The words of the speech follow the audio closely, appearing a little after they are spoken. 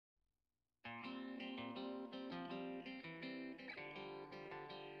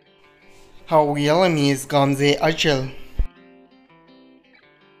How Yaman is Gamze Ercel.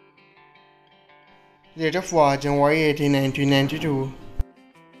 Date of birth January 18, 1992.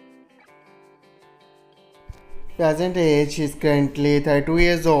 Present age is currently 32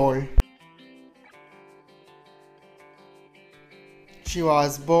 years old. She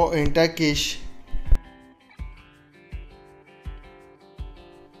was born in Turkish.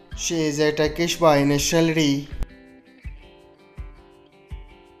 She is a Turkish by nationality.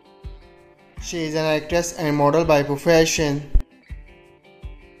 She is an actress and model by profession.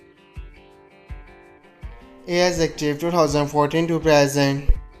 Years active 2014 to present.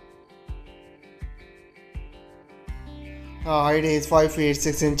 Her height is 5 feet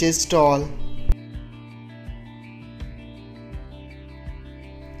 6 inches tall.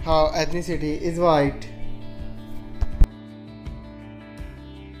 Her ethnicity is white.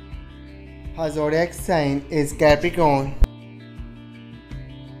 Her zodiac sign is Capricorn.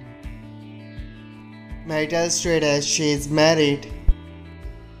 Marital status: she is married.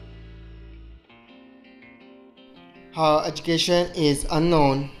 Her education is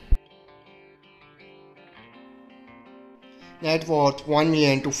unknown. Net worth $1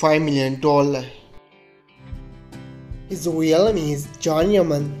 million to $5 million. His real name is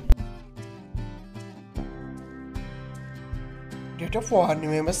Yaman. Date of birth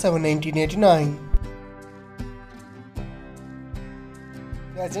November 7, 1989.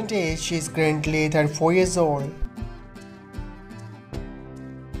 Present age: she is currently 34 years old.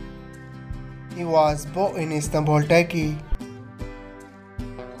 He was born in Istanbul, Turkey.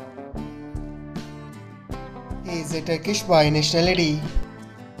 He is a Turkish by nationality.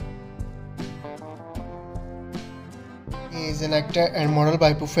 He is an actor and model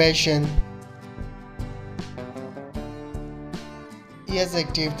by profession. He is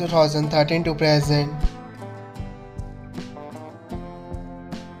active 2013 to present.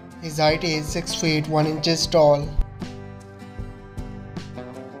 His height is 6 feet 1 inches tall.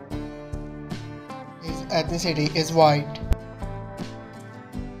 His ethnicity is white.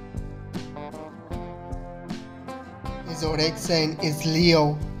 His zodiac sign is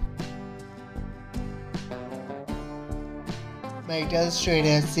Leo. Marital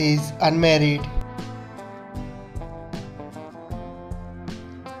status is unmarried.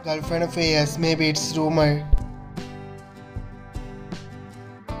 Girlfriend affairs, maybe it's rumor.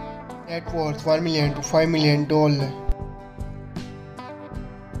 Net worth $1 million to $5 million.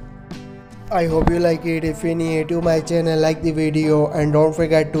 I hope you like it. If you're new to my channel, like the video and don't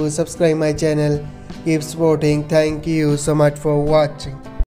forget to subscribe my channel. Keep supporting. Thank you so much for watching.